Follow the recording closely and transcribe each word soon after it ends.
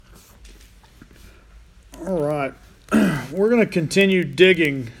we're gonna continue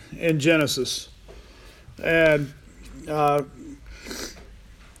digging in Genesis, and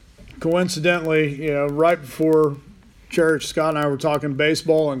coincidentally, right before church, Scott and I were talking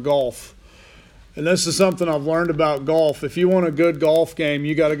baseball and golf, and this is something I've learned about golf. If you want a good golf game,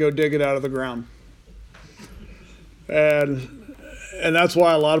 you got to go dig it out of the ground, and that's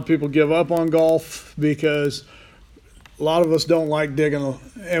why a lot of people give up on golf, because a lot of us don't like digging,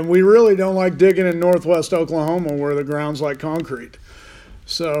 and we really don't like digging in northwest Oklahoma where the ground's like concrete.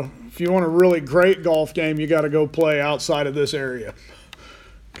 So if you want a really great golf game, you got to go play outside of this area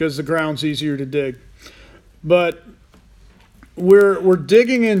because the ground's easier to dig. But we're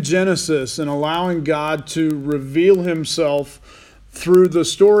digging in Genesis and allowing God to reveal himself through the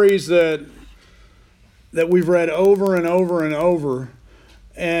stories that we've read over and over and over,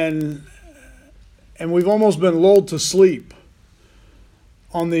 and we've almost been lulled to sleep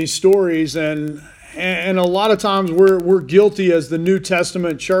on these stories, and a lot of times we're guilty as the New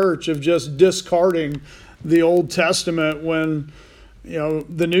Testament church of just discarding the Old Testament, when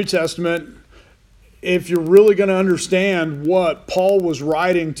the New Testament, if you're really going to understand what Paul was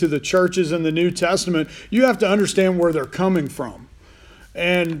writing to the churches in the New Testament, you have to understand where they're coming from.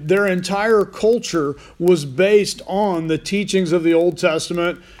 And their entire culture was based on the teachings of the Old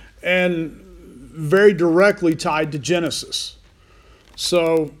Testament and very directly tied to Genesis.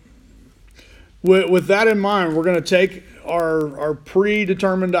 So with that in mind, we're going to take our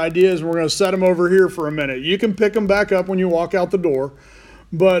predetermined ideas and we're going to set them over here for a minute. You can pick them back up when you walk out the door,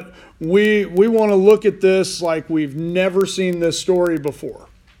 but we want to look at this like we've never seen this story before,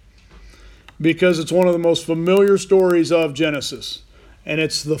 because it's one of the most familiar stories of Genesis, and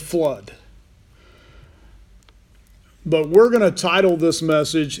it's the flood. But we're going to title this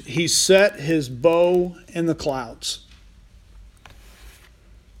message, "He Set His Bow in the Clouds."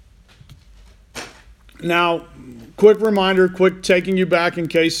 Now, quick reminder, quick taking you back in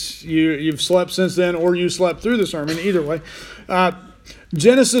case you've slept since then or you slept through the sermon, either way.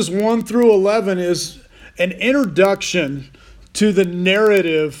 Genesis 1 through 11 is an introduction to the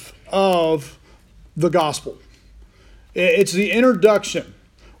narrative of the gospel. It's the introduction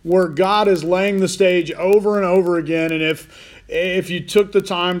where God is laying the stage over and over again. And if you took the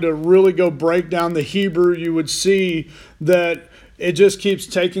time to really go break down the Hebrew, you would see that it just keeps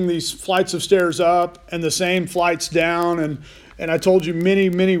taking these flights of stairs up and the same flights down. And I told you many,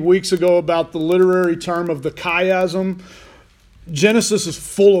 many weeks ago about the literary term of the chiasm. Genesis is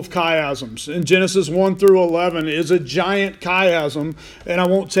full of chiasms. And Genesis 1 through 11 is a giant chiasm. And I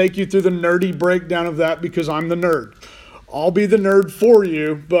won't take you through the nerdy breakdown of that because I'm the nerd. I'll be the nerd for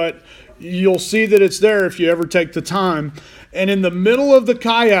you, but you'll see that it's there if you ever take the time. And in the middle of the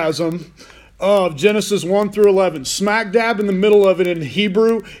chiasm of Genesis 1 through 11, smack dab in the middle of it in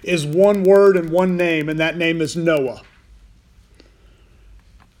Hebrew, is one word and one name, and that name is Noah.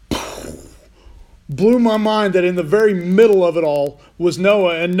 Blew my mind that in the very middle of it all was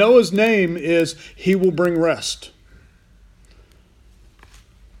Noah, and Noah's name is "He will bring rest."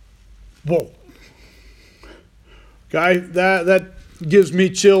 Whoa. Okay, that gives me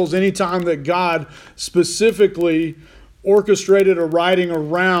chills anytime that God specifically orchestrated a writing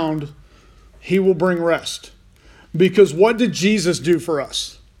around "He will bring rest." Because what did Jesus do for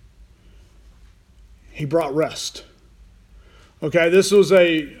us? He brought rest. Okay, this was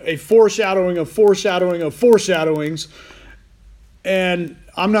a foreshadowing of foreshadowing of foreshadowings. And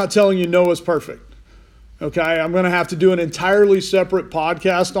I'm not telling you Noah's perfect. Okay, I'm going to have to do an entirely separate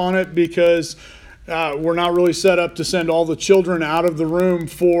podcast on it because we're not really set up to send all the children out of the room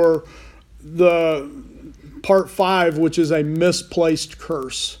for the part 5, which is a misplaced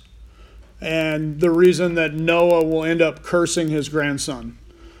curse. And the reason that Noah will end up cursing his grandson.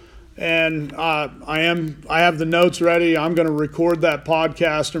 And I have the notes ready. I'm going to record that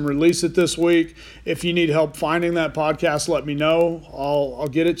podcast and release it this week. If you need help finding that podcast, let me know. I'll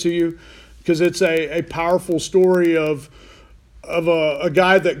get it to you, because it's a powerful story of a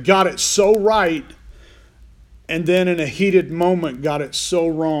guy that got it so right and then in a heated moment got it so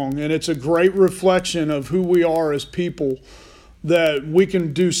wrong. And it's a great reflection of who we are as people, that we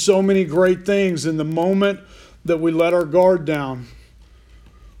can do so many great things in the moment that we let our guard down.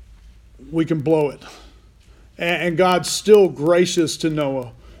 We can blow it. And God's still gracious to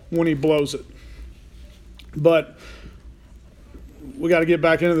Noah when he blows it. But we got to get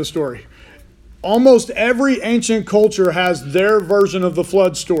back into the story. Almost every ancient culture has their version of the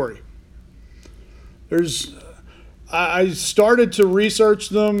flood story. I started to research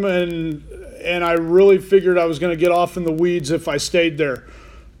them, and I really figured I was going to get off in the weeds if I stayed there.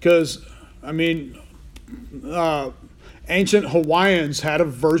 Because, ancient Hawaiians had a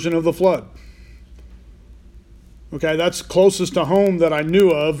version of the flood. Okay, that's closest to home that I knew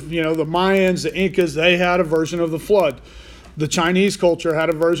of. You know, the Mayans, the Incas, they had a version of the flood. The Chinese culture had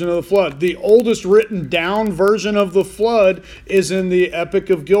a version of the flood. The oldest written down version of the flood is in the Epic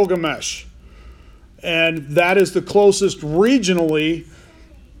of Gilgamesh. And that is the closest regionally,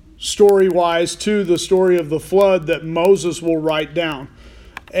 story-wise, to the story of the flood that Moses will write down.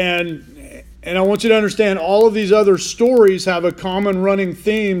 And I want you to understand, all of these other stories have a common running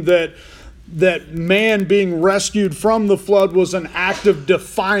theme that man being rescued from the flood was an act of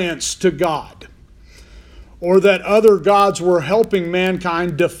defiance to God, or that other gods were helping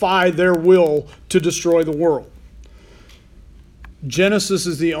mankind defy their will to destroy the world. Genesis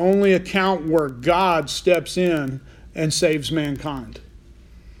is the only account where God steps in and saves mankind.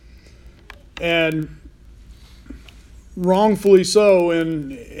 And wrongfully so,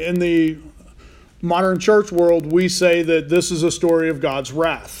 in the modern church world, we say that this is a story of God's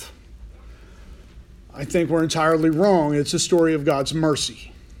wrath. I think we're entirely wrong. It's a story of God's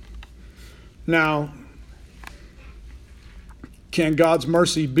mercy. Now, can God's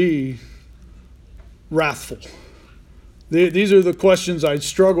mercy be wrathful? These are the questions I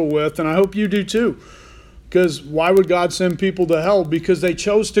struggle with, and I hope you do too. Because why would God send people to hell? Because they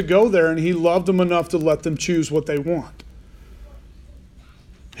chose to go there, and He loved them enough to let them choose what they want.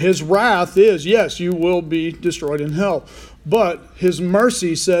 His wrath is, yes, you will be destroyed in hell. But His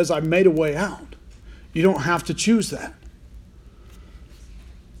mercy says, I've made a way out. You don't have to choose that.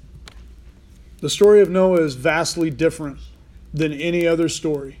 The story of Noah is vastly different than any other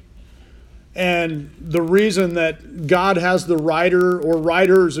story. And the reason that God has the writer or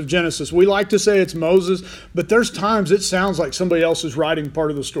writers of Genesis, we like to say it's Moses, but there's times it sounds like somebody else is writing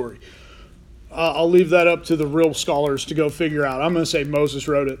part of the story. I'll leave that up to the real scholars to go figure out. I'm going to say Moses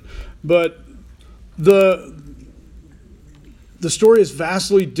wrote it. But the story is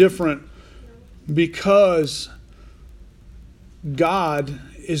vastly different because God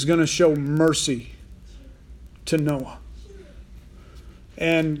is going to show mercy to Noah.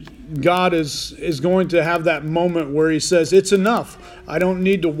 And God is going to have that moment where He says, it's enough. I don't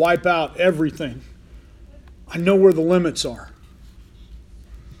need to wipe out everything. I know where the limits are.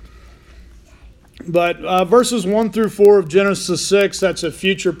 But verses 1 through 4 of Genesis 6, that's a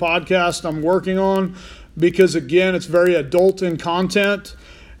future podcast I'm working on because, again, it's very adult in content.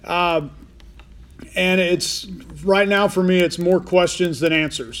 And it's, right now for me, it's more questions than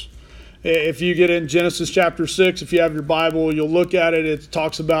answers. If you get in Genesis chapter 6, if you have your Bible, you'll look at it. It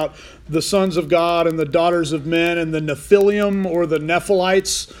talks about the sons of God and the daughters of men and the Nephilim or the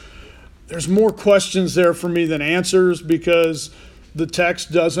Nephilites. There's more questions there for me than answers because the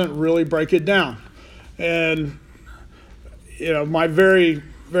text doesn't really break it down. And, you know, my very,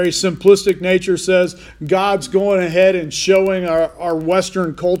 very simplistic nature says God's going ahead and showing our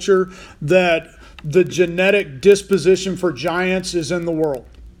Western culture that the genetic disposition for giants is in the world.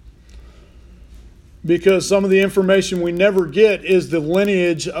 Because some of the information we never get is the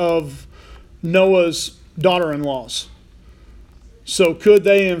lineage of Noah's daughter-in-laws. So could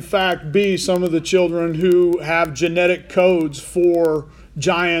they in fact be some of the children who have genetic codes for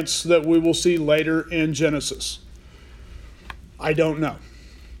giants that we will see later in Genesis? I don't know.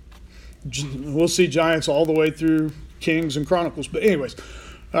 We'll see giants all the way through Kings and Chronicles. But anyways,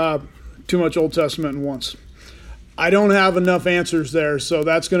 too much Old Testament at once. I don't have enough answers there, so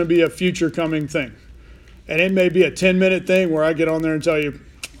that's going to be a future coming thing. And it may be a 10-minute thing where I get on there and tell you,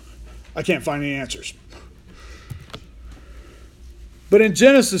 I can't find any answers. But in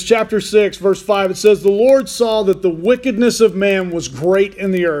Genesis chapter 6, verse 5, it says, the Lord saw that the wickedness of man was great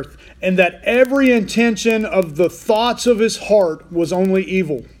in the earth, and that every intention of the thoughts of his heart was only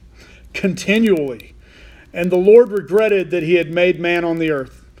evil, continually. And the Lord regretted that He had made man on the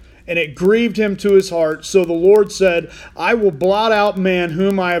earth, and it grieved Him to His heart. So the Lord said, I will blot out man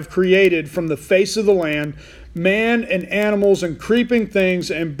whom I have created from the face of the land, man and animals and creeping things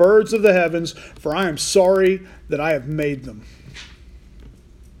and birds of the heavens, for I am sorry that I have made them.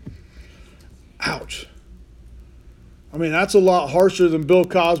 Ouch. I mean, that's a lot harsher than Bill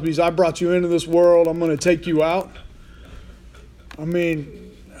Cosby's, I brought you into this world, I'm going to take you out. I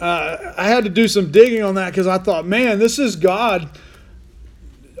mean, I had to do some digging on that because I thought, man, this is God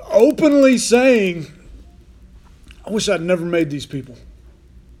openly saying, I wish I'd never made these people.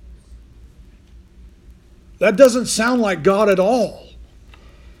 That doesn't sound like God at all.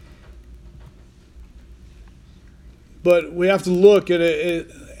 But we have to look at it.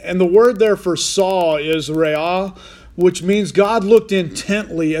 And the word there for saw is re'ah, which means God looked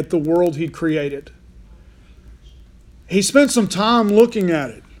intently at the world He created. He spent some time looking at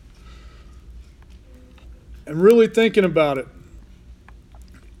it and really thinking about it.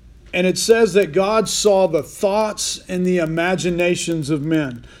 And it says that God saw the thoughts and the imaginations of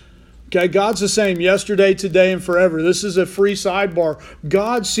men. Okay, God's the same yesterday, today, and forever. This is a free sidebar.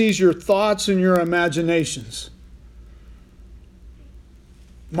 God sees your thoughts and your imaginations.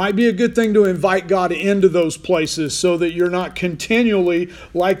 Might be a good thing to invite God into those places so that you're not continually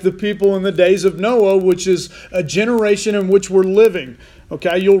like the people in the days of Noah, which is a generation in which we're living.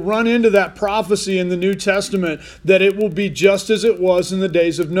 Okay, you'll run into that prophecy in the New Testament that it will be just as it was in the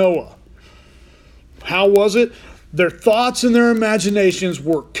days of Noah. How was it? Their thoughts and their imaginations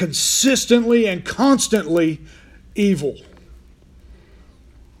were consistently and constantly evil.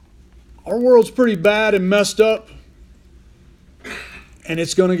 Our world's pretty bad and messed up, and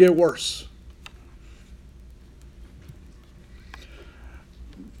it's going to get worse.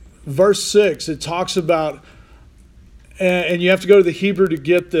 Verse 6, it talks about, and you have to go to the Hebrew to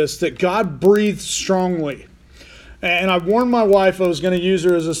get this, that God breathed strongly. And I warned my wife I was going to use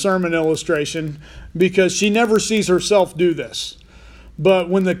her as a sermon illustration because she never sees herself do this. But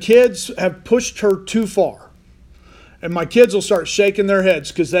when the kids have pushed her too far, and my kids will start shaking their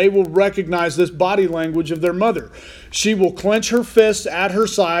heads because they will recognize this body language of their mother. She will clench her fist at her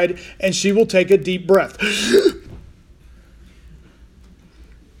side and she will take a deep breath.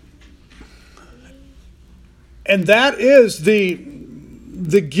 And that is the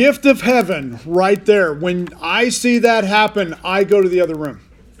gift of heaven right there. When I see that happen, I go to the other room.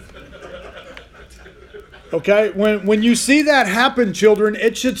 Okay? When you see that happen, children,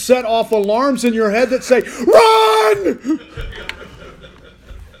 it should set off alarms in your head that say, run!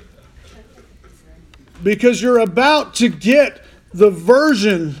 Because you're about to get the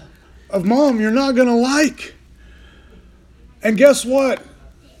version of mom you're not going to like. And guess what?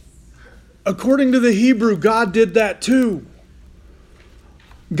 According to the Hebrew, God did that too.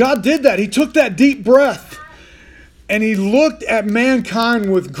 God did that. He took that deep breath and he looked at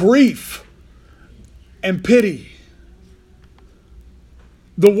mankind with grief and pity.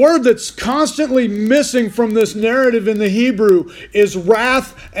 The word that's constantly missing from this narrative in the Hebrew is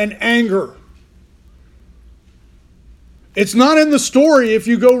wrath and anger. It's not in the story if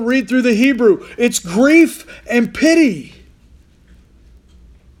you go read through the Hebrew. It's grief and pity.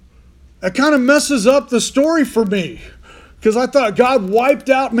 That kind of messes up the story for me. Because I thought God wiped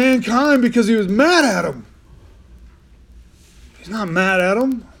out mankind because he was mad at them. He's not mad at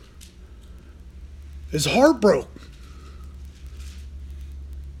them. His heart broke.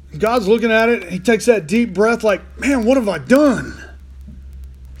 God's looking at it and he takes that deep breath like, man, what have I done?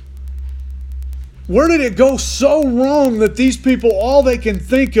 Where did it go so wrong that these people, all they can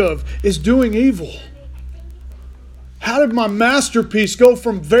think of is doing evil? How did my masterpiece go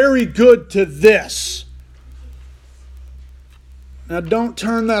from very good to this? Now, don't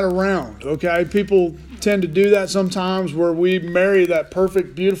turn that around, okay? People tend to do that sometimes where we marry that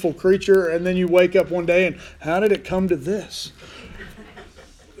perfect, beautiful creature and then you wake up one day and how did it come to this?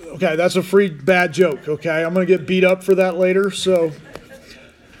 Okay, that's a free bad joke, okay? I'm going to get beat up for that later, so.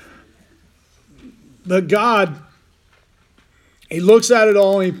 But God, he looks at it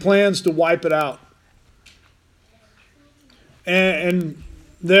all and he plans to wipe it out. And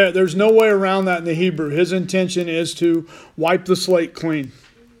there's no way around that in the Hebrew. His intention is to wipe the slate clean.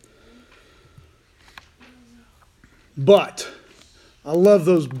 But, I love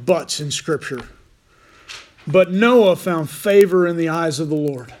those buts in Scripture. But Noah found favor in the eyes of the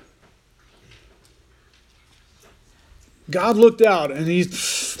Lord. God looked out and he,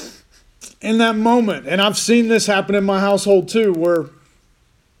 in that moment, and I've seen this happen in my household too, where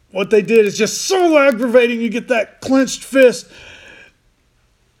what they did is just so aggravating. You get that clenched fist.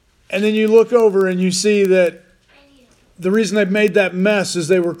 And then you look over and you see that the reason they made that mess is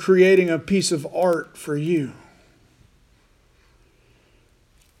they were creating a piece of art for you.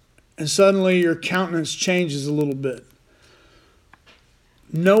 And suddenly your countenance changes a little bit.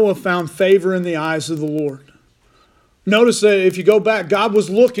 Noah found favor in the eyes of the Lord. Notice that if you go back, God was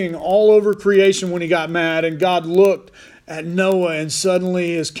looking all over creation when he got mad, and God looked at Noah and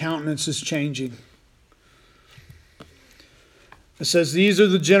suddenly his countenance is changing. It says, these are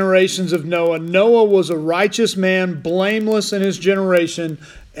the generations of Noah. Noah was a righteous man, blameless in his generation,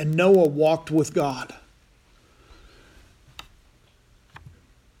 and Noah walked with God.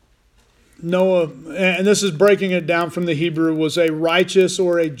 Noah, and this is breaking it down from the Hebrew, was a righteous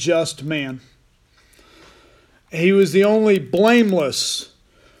or a just man. He was the only blameless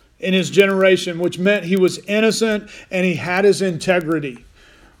in his generation, which meant he was innocent and he had his integrity.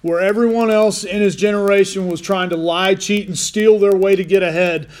 Where everyone else in his generation was trying to lie, cheat, and steal their way to get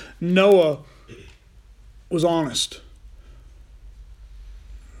ahead, Noah was honest.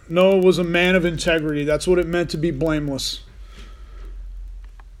 Noah was a man of integrity. That's what it meant to be blameless.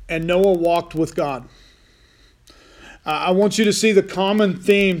 and Noah walked with God. I want you to see the common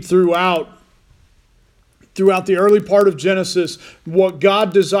theme throughout the early part of Genesis. What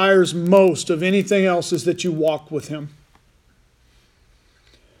God desires most of anything else is that you walk with him.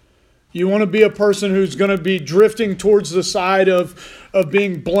 You want to be a person who's going to be drifting towards the side of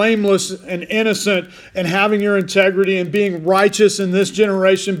being blameless and innocent and having your integrity and being righteous in this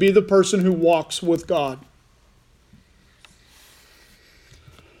generation. Be the person who walks with God.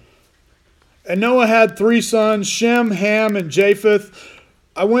 And Noah had 3 sons, Shem, Ham, and Japheth.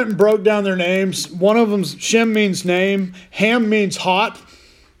 I went and broke down their names. One of them, Shem, means name. Ham means hot.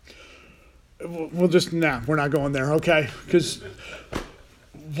 We're not going there, okay? Because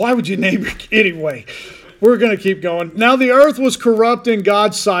why would you name it anyway? We're going to keep going. Now the earth was corrupt in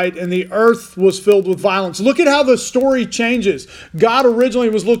God's sight, and the earth was filled with violence. Look at how the story changes. God originally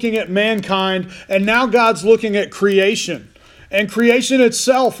was looking at mankind, and now God's looking at creation. And creation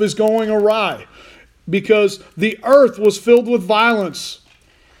itself is going awry because the earth was filled with violence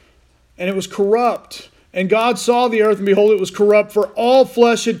and it was corrupt. And God saw the earth, and behold, it was corrupt, for all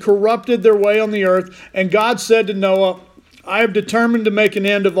flesh had corrupted their way on the earth. And God said to Noah, I have determined to make an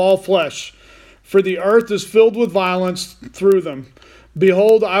end of all flesh, for the earth is filled with violence through them.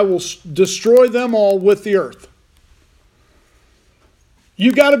 Behold, I will destroy them all with the earth.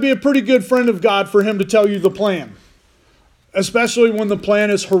 You got to be a pretty good friend of God for him to tell you the plan. Especially when the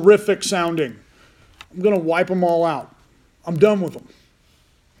plan is horrific sounding. I'm going to wipe them all out. I'm done with them.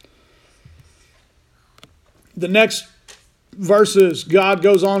 The next verses, God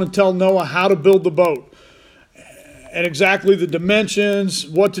goes on and tells Noah how to build the boat. And exactly the dimensions,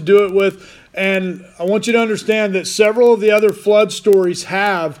 what to do it with. And I want you to understand that several of the other flood stories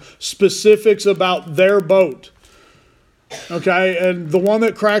have specifics about their boat. Okay, and the one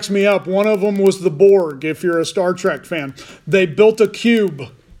that cracks me up, one of them was the Borg, if you're a Star Trek fan. They built a cube.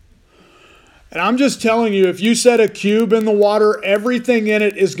 And I'm just telling you, if you set a cube in the water, everything in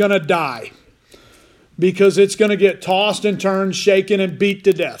it is going to die. Because it's going to get tossed and turned, shaken, and beat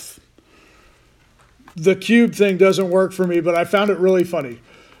to death. The cube thing doesn't work for me, but I found it really funny.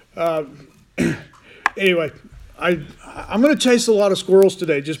 Anyway, I'm going to chase a lot of squirrels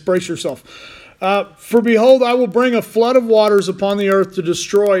today. Just brace yourself. For behold, I will bring a flood of waters upon the earth to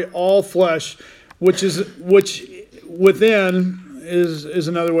destroy all flesh, which within is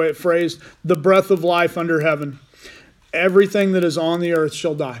another way it phrased, the breath of life under heaven. Everything that is on the earth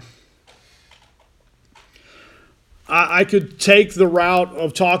shall die. I could take the route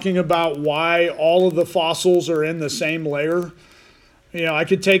of talking about why all of the fossils are in the same layer. You know, I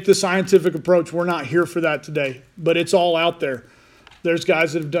could take the scientific approach. We're not here for that today, but it's all out there. There's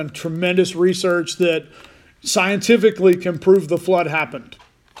guys that have done tremendous research that scientifically can prove the flood happened.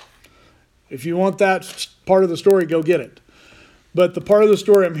 If you want that part of the story, go get it. But the part of the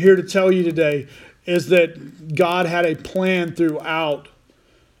story I'm here to tell you today is that God had a plan throughout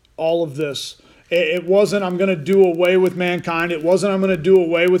all of this. It wasn't, I'm going to do away with mankind. It wasn't, I'm going to do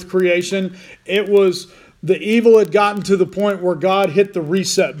away with creation. It was the evil had gotten to the point where God hit the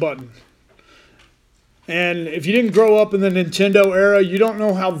reset button. And if you didn't grow up in the Nintendo era, you don't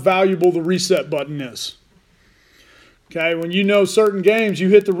know how valuable the reset button is. Okay, when you know certain games, you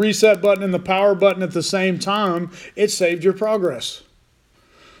hit the reset button and the power button at the same time, it saved your progress.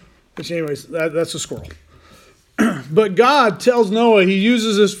 Which anyways, that's a squirrel. But God tells Noah, he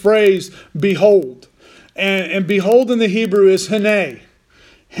uses this phrase, behold. And behold in the Hebrew is hene.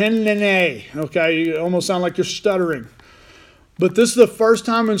 Hene. Okay, you almost sound like you're stuttering. But this is the first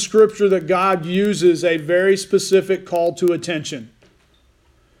time in Scripture that God uses a very specific call to attention.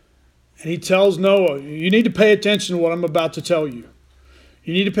 And he tells Noah, you need to pay attention to what I'm about to tell you.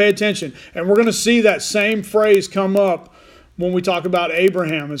 You need to pay attention. And we're going to see that same phrase come up when we talk about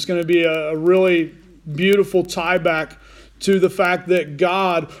Abraham. It's going to be a really beautiful tie back to the fact that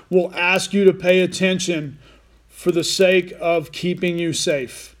God will ask you to pay attention for the sake of keeping you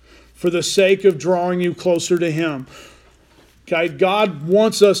safe, for the sake of drawing you closer to Him. Okay, God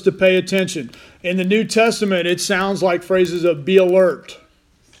wants us to pay attention. In the New Testament, it sounds like phrases of be alert,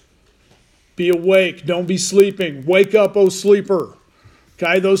 be awake, don't be sleeping, wake up, O sleeper.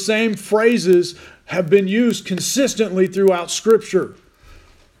 Okay, those same phrases have been used consistently throughout Scripture.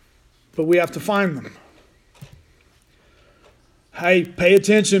 But we have to find them. Hey, pay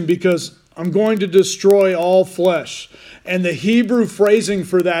attention because I'm going to destroy all flesh. And the Hebrew phrasing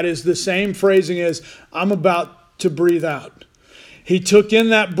for that is the same phrasing as I'm about to breathe out. He took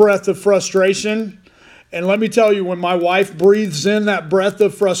in that breath of frustration. And let me tell you, when my wife breathes in that breath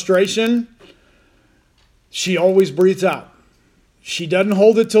of frustration, she always breathes out. She doesn't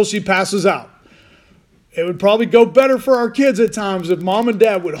hold it till she passes out. It would probably go better for our kids at times if mom and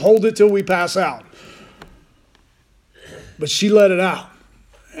dad would hold it till we pass out. But she let it out.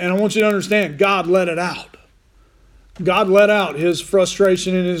 And I want you to understand, God let it out. God let out his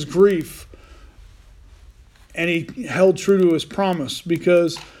frustration and his grief. And he held true to his promise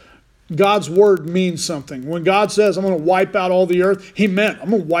because God's word means something. When God says, I'm going to wipe out all the earth, he meant, I'm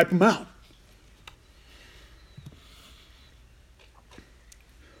going to wipe them out.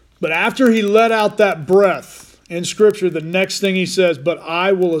 But after he let out that breath in Scripture, the next thing he says, but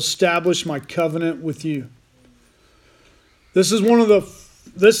I will establish my covenant with you. This is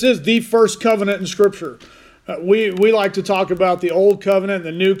the first covenant in Scripture. We like to talk about the old covenant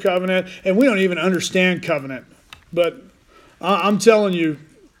and the new covenant, and we don't even understand covenant. But I'm telling you,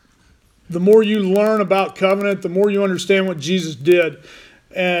 the more you learn about covenant, the more you understand what Jesus did,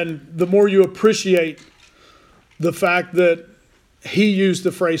 and the more you appreciate the fact that he used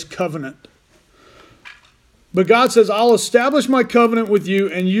the phrase covenant. But God says, I'll establish my covenant with you,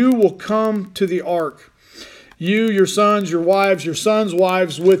 and you will come to the ark. You, your sons, your wives, your sons'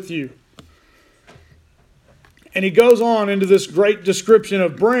 wives with you. And he goes on into this great description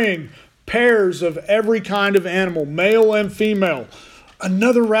of bring pairs of every kind of animal, male and female.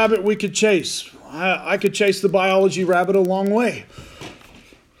 Another rabbit we could chase. I could chase the biology rabbit a long way.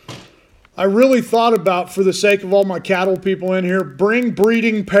 I really thought about, for the sake of all my cattle people in here, bring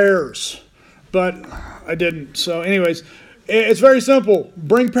breeding pairs. But I didn't. So anyways, it's very simple.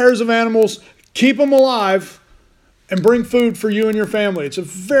 Bring pairs of animals, keep them alive, and bring food for you and your family. It's a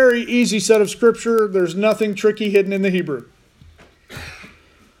very easy set of Scripture. There's nothing tricky hidden in the Hebrew.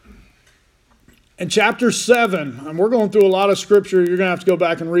 In chapter 7, and we're going through a lot of Scripture. You're going to have to go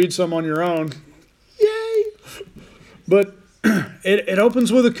back and read some on your own. Yay! But it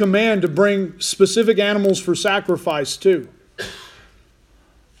opens with a command to bring specific animals for sacrifice too.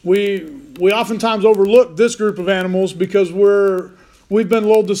 We oftentimes overlook this group of animals because we've been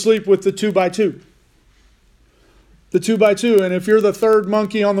lulled to sleep with the 2x2. The 2x2, and if you're the third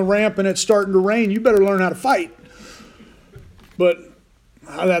monkey on the ramp and it's starting to rain, you better learn how to fight. But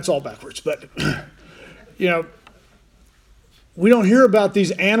that's all backwards. But we don't hear about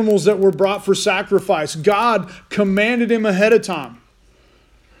these animals that were brought for sacrifice. God commanded him ahead of time.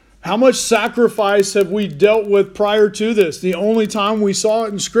 How much sacrifice have we dealt with prior to this? The only time we saw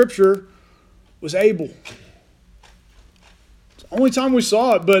it in Scripture was Abel. It's the only time we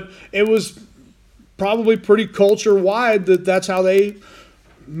saw it, but it was probably pretty culture-wide that's how they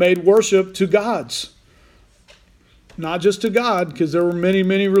made worship to gods. Not just to God, because there were many,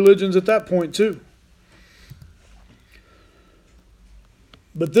 many religions at that point too.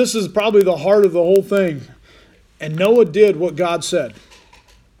 But this is probably the heart of the whole thing. And Noah did what God said.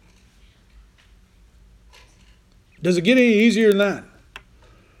 Does it get any easier than that?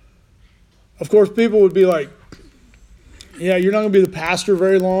 Of course, people would be like, yeah, you're not going to be the pastor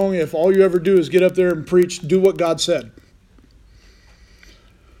very long if all you ever do is get up there and preach, do what God said.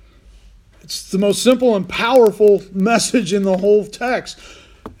 It's the most simple and powerful message in the whole text.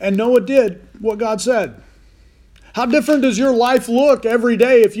 And Noah did what God said. How different does your life look every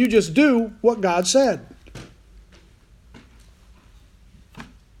day if you just do what God said?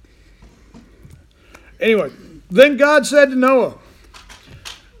 Anyway, then God said to Noah,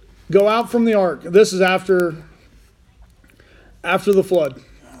 go out from the ark. This is after the flood.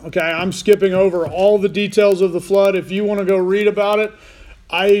 Okay, I'm skipping over all the details of the flood. If you want to go read about it,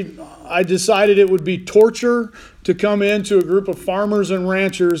 I decided it would be torture to come into a group of farmers and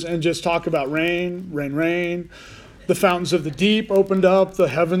ranchers and just talk about rain, rain, rain. The fountains of the deep opened up,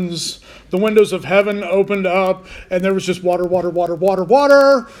 the windows of heaven opened up, and there was just water, water, water, water,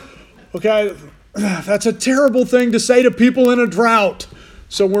 water. Okay, that's a terrible thing to say to people in a drought.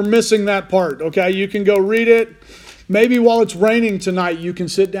 So we're missing that part. Okay, you can go read it. Maybe while it's raining tonight, you can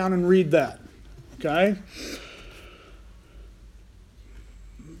sit down and read that. Okay?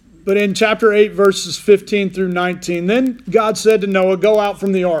 But in chapter 8, verses 15 through 19, then God said to Noah, go out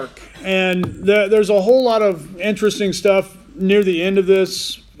from the ark. And there's a whole lot of interesting stuff near the end of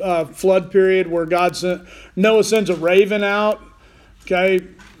this flood period where Noah sends a raven out. Okay?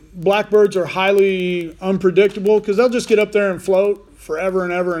 Blackbirds are highly unpredictable because they'll just get up there and float forever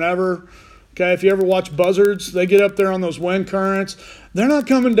and ever and ever. Okay, if you ever watch buzzards, they get up there on those wind currents. They're not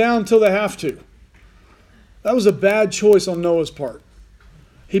coming down until they have to. That was a bad choice on Noah's part.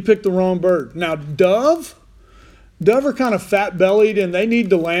 He picked the wrong bird. Now, dove are kind of fat-bellied, and they need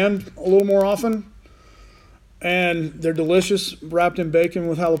to land a little more often. And they're delicious, wrapped in bacon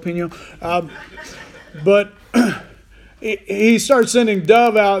with jalapeno. But he starts sending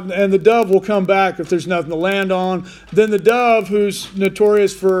dove out, and the dove will come back if there's nothing to land on. Then the dove, who's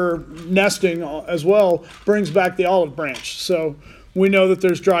notorious for nesting as well, brings back the olive branch. So we know that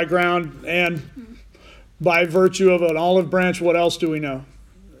there's dry ground, and by virtue of an olive branch, what else do we know?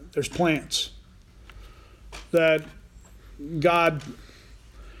 There's plants. That God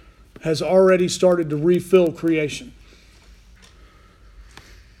has already started to refill creation.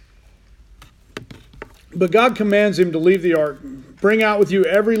 But God commands him to leave the ark. Bring out with you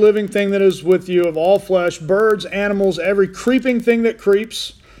every living thing that is with you of all flesh, birds, animals, every creeping thing that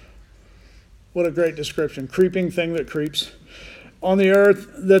creeps. What a great description. Creeping thing that creeps on the earth,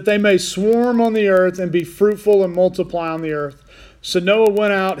 that they may swarm on the earth and be fruitful and multiply on the earth. So Noah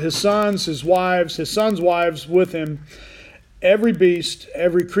went out, his sons, his sons' wives with him. Every beast,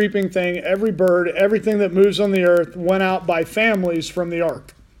 every creeping thing, every bird, everything that moves on the earth went out by families from the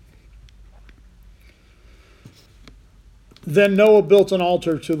ark. Then Noah built an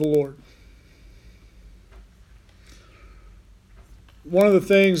altar to the Lord. One of the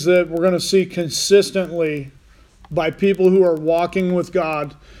things that we're going to see consistently by people who are walking with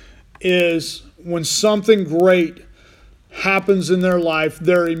God is when something great happens in their life,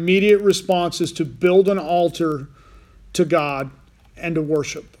 their immediate response is to build an altar to God and to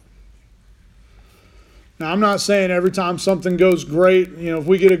worship. Now, I'm not saying every time something goes great, if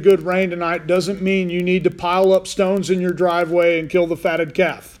we get a good rain tonight, doesn't mean you need to pile up stones in your driveway and kill the fatted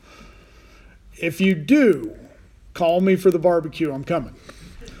calf. If you do, call me for the barbecue. I'm coming.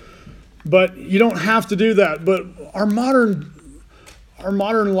 But you don't have to do that. But our modern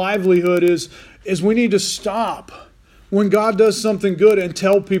livelihood is we need to stop when God does something good and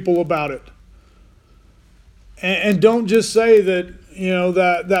tell people about it. And don't just say that,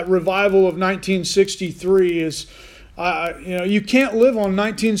 that revival of 1963 is, you can't live on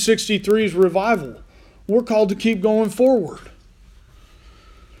 1963's revival. We're called to keep going forward.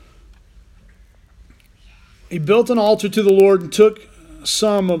 He built an altar to the Lord and took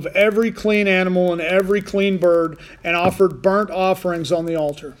some of every clean animal and every clean bird and offered burnt offerings on the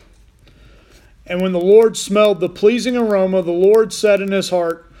altar. And when the Lord smelled the pleasing aroma, the Lord said in his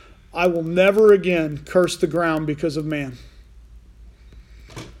heart, I will never again curse the ground because of man.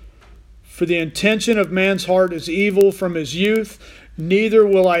 For the intention of man's heart is evil from his youth, neither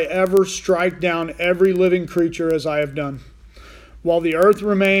will I ever strike down every living creature as I have done. While the earth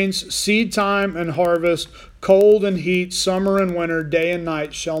remains, seed time and harvest, cold and heat, summer and winter, day and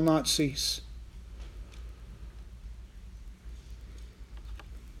night shall not cease.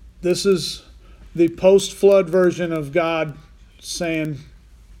 This is the post-flood version of God saying,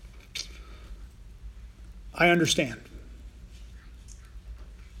 I understand.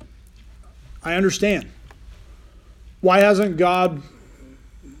 I understand. Why hasn't God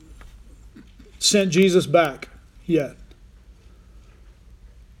sent Jesus back yet?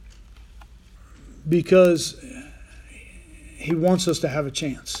 Because he wants us to have a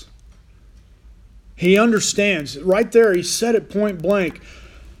chance. He understands. Right there, he said it point blank.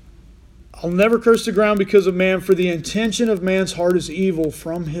 I'll never curse the ground because of man, for the intention of man's heart is evil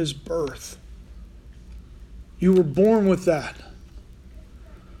from his birth. You were born with that.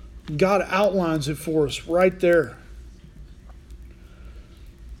 God outlines it for us right there.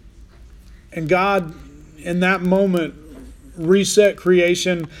 And God, in that moment, reset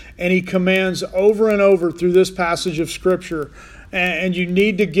creation, and he commands over and over through this passage of Scripture. And you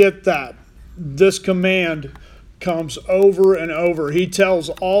need to get that. This command comes over and over. He tells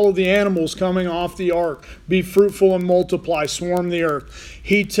all of the animals coming off the ark, be fruitful and multiply, swarm the earth.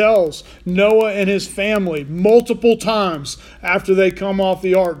 He tells Noah and his family multiple times after they come off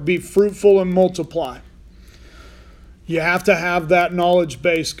the ark, be fruitful and multiply. You have to have that knowledge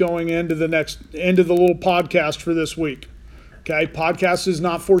base going into the little podcast for this week. Okay, podcast is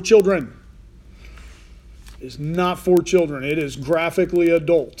not for children. It's not for children. It is graphically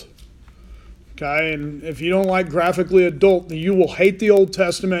adult. Okay, and if you don't like graphically adult, then you will hate the Old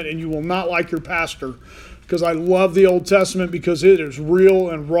Testament and you will not like your pastor, because I love the Old Testament because it is real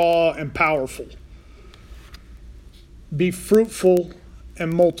and raw and powerful. Be fruitful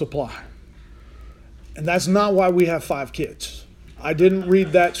and multiply. And that's not why we have 5 kids. I didn't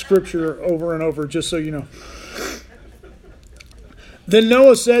read that scripture over and over, just so you know. Then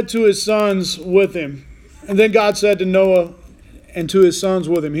Noah said to his sons with him, and then God said to Noah and to his sons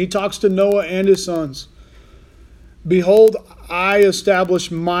with him. He talks to Noah and his sons. Behold, I establish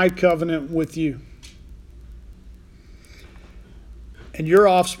my covenant with you and your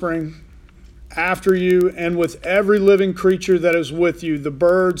offspring after you, and with every living creature that is with you, the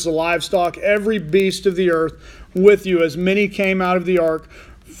birds, the livestock, every beast of the earth with you, as many came out of the ark,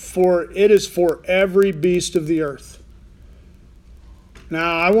 for it is for every beast of the earth.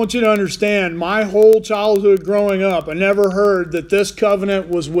 Now, I want you to understand, my whole childhood growing up, I never heard that this covenant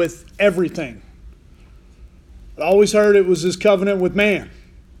was with everything. I always heard it was his covenant with man.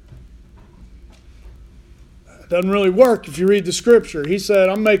 It doesn't really work if you read the scripture. He said,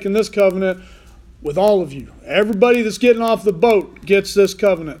 I'm making this covenant with all of you. Everybody that's getting off the boat gets this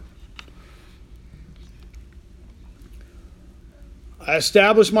covenant. I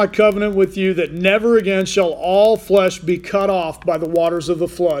establish my covenant with you that never again shall all flesh be cut off by the waters of the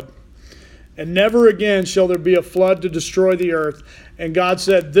flood. And never again shall there be a flood to destroy the earth. And God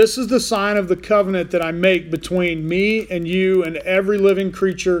said, this is the sign of the covenant that I make between me and you and every living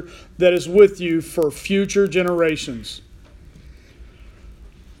creature that is with you for future generations.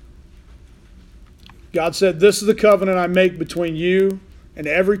 God said, this is the covenant I make between you and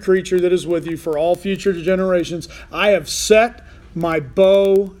every creature that is with you for all future generations. I have set my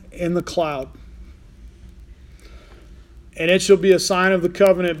bow in the cloud, and it shall be a sign of the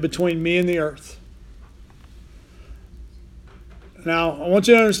covenant between me and the earth. Now, I want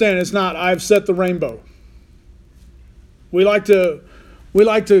you to understand, it's not, I've set the rainbow. We like to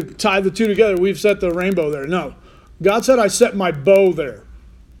tie the two together. We've set the rainbow there. No. God said, I set my bow there.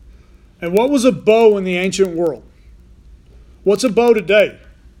 And what was a bow in the ancient world? What's a bow today?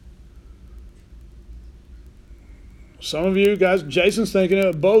 Some of you guys, Jason's thinking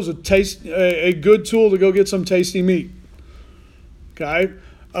a bow's a good tool to go get some tasty meat. Okay?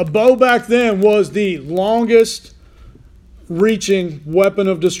 A bow back then was the longest reaching weapon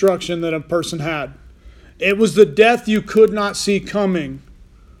of destruction that a person had. It was the death you could not see coming,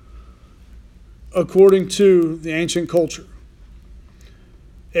 according to the ancient culture.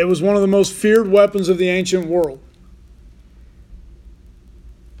 It was one of the most feared weapons of the ancient world.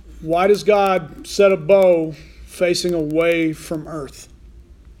 Why does God set a bow facing away from earth?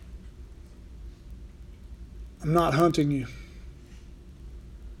 I'm not hunting you.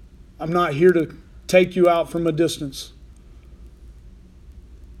 I'm not here to take you out from a distance.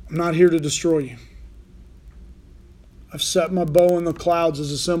 I'm not here to destroy you. I've set my bow in the clouds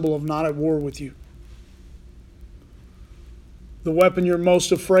as a symbol of not at war with you. The weapon you're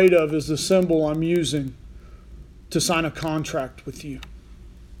most afraid of is the symbol I'm using to sign a contract with you.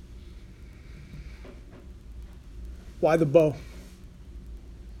 Why the bow?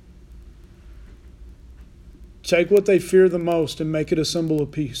 Take what they fear the most and make it a symbol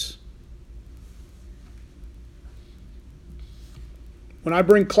of peace. When I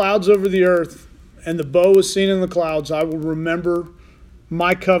bring clouds over the earth and the bow is seen in the clouds, I will remember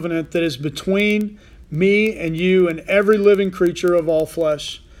my covenant that is between me and you and every living creature of all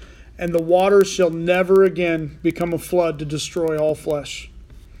flesh. And the waters shall never again become a flood to destroy all flesh.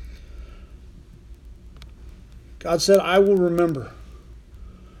 God said, I will remember.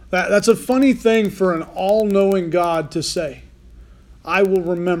 That's a funny thing for an all-knowing God to say. I will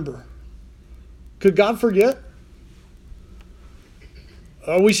remember. Could God forget?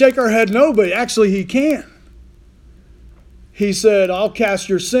 We shake our head no, but actually he can. He said, I'll cast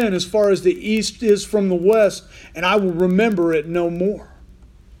your sin as far as the east is from the west, and I will remember it no more.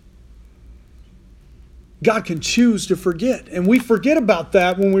 God can choose to forget. And we forget about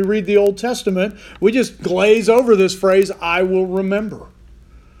that when we read the Old Testament. We just glaze over this phrase, I will remember.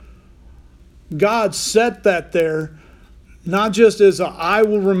 God set that there, not just as a I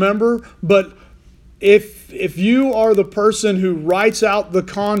will remember, but if you are the person who writes out the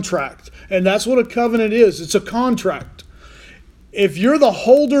contract, and that's what a covenant is, it's a contract. If you're the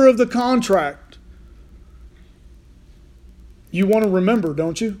holder of the contract, you want to remember,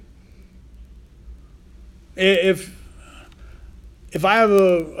 don't you? If I have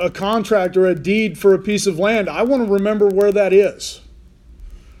a contract or a deed for a piece of land, I want to remember where that is.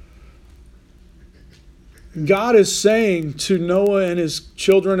 God is saying to Noah and his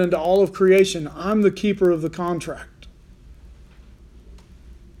children and to all of creation, I'm the keeper of the contract.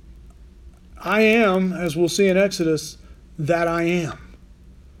 I am, as we'll see in Exodus, that I am.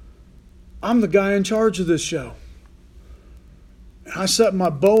 I'm the guy in charge of this show. And I set my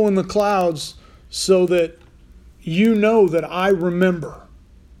bow in the clouds so that you know that I remember.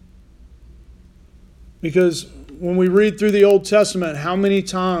 Because when we read through the Old Testament, how many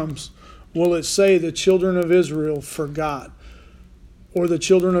times will it say the children of Israel forgot? Or the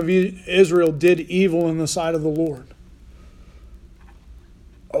children of Israel did evil in the sight of the Lord?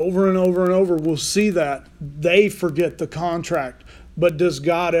 Over and over and over, we'll see that. They forget the contract. But does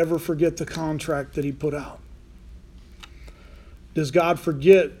God ever forget the contract that he put out? Does God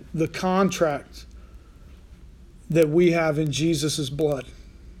forget the contract that we have in Jesus' blood?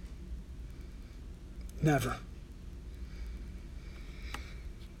 Never.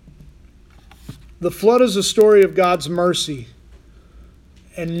 The flood is a story of God's mercy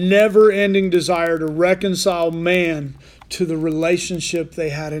and never-ending desire to reconcile man to the relationship they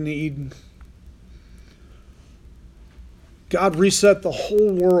had in Eden. God reset the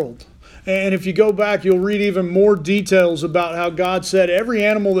whole world. And if you go back, you'll read even more details about how God said, every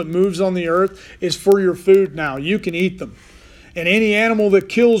animal that moves on the earth is for your food now. You can eat them. And any animal that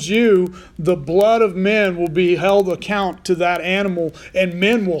kills you, the blood of men will be held account to that animal, and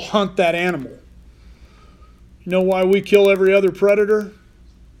men will hunt that animal. You know why we kill every other predator?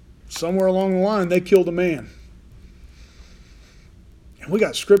 Somewhere along the line, they killed a man. And we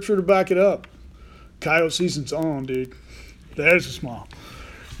got scripture to back it up. Coyote season's on, dude. There's a smile.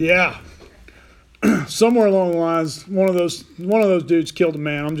 Yeah. Somewhere along the lines, one of those dudes killed a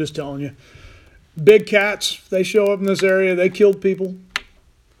man. I'm just telling you. Big cats, they show up in this area. They killed people.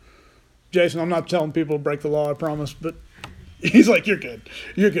 Jason, I'm not telling people to break the law, I promise. But he's like, you're good.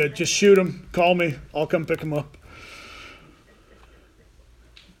 You're good. Just shoot them. Call me. I'll come pick them up.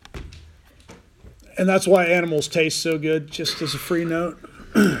 And that's why animals taste so good, just as a free note.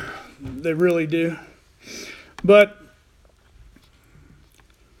 They really do. But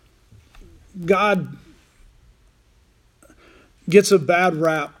God gets a bad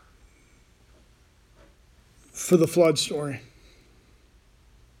rap for the flood story.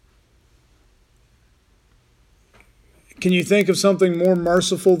 Can you think of something more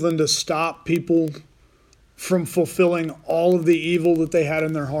merciful than to stop people from fulfilling all of the evil that they had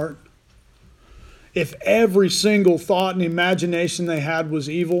in their heart? If every single thought and imagination they had was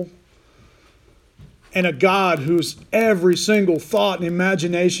evil, and a God whose every single thought and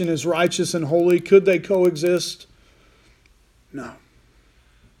imagination is righteous and holy, could they coexist? No.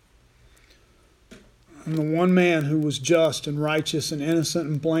 And the one man who was just and righteous and innocent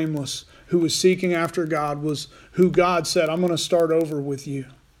and blameless, who was seeking after God, was who God said, I'm going to start over with you.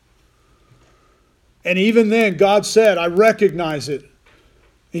 And even then, God said, I recognize it.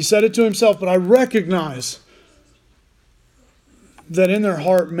 He said it to himself, but I recognize that in their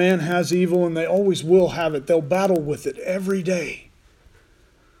heart man has evil, and they always will have it. They'll battle with it every day.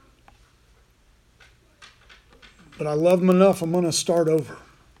 But I love them enough, I'm going to start over.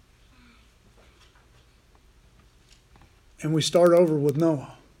 And we start over with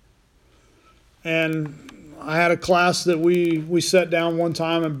Noah. And I had a class that we sat down one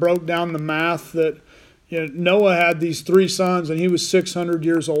time and broke down the math that Noah had these 3 sons, and he was 600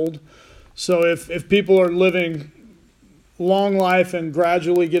 years old. So if people are living long life and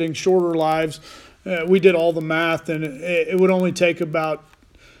gradually getting shorter lives, we did all the math, and it would only take about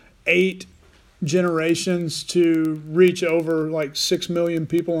 8 generations to reach over like 6 million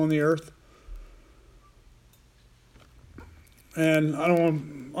people on the earth. And I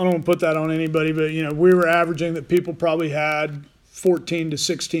don't want to put that on anybody, but we were averaging that people probably had 14 to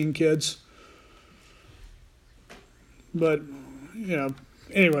 16 kids. But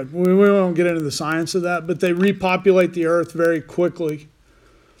anyway, we won't get into the science of that, but they repopulate the earth very quickly.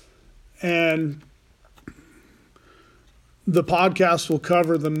 And the podcast will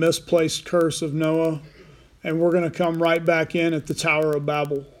cover the misplaced curse of Noah, and we're going to come right back in at the Tower of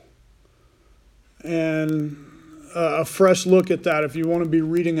Babel. And a fresh look at that, if you want to be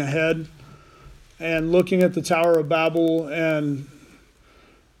reading ahead and looking at the Tower of Babel and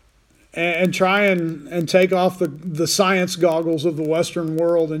try and take off the science goggles of the Western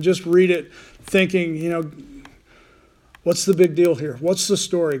world and just read it thinking, what's the big deal here? What's the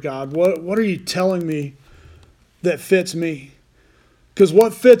story, God? What are you telling me that fits me? Because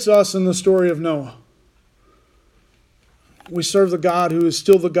what fits us in the story of Noah? We serve the God who is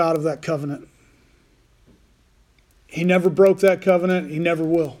still the God of that covenant. He never broke that covenant. He never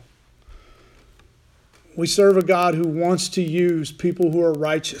will. We serve a God who wants to use people who are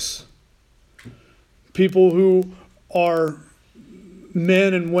righteous, people who are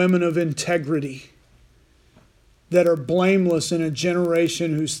men and women of integrity, that are blameless in a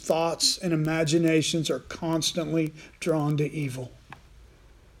generation whose thoughts and imaginations are constantly drawn to evil.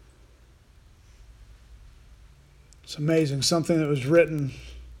 It's amazing. Something that was written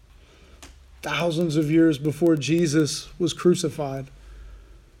thousands of years before Jesus was crucified.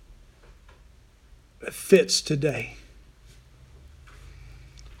 It fits today.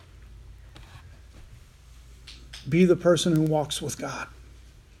 Be the person who walks with God.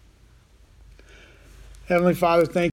 Heavenly Father, thank you.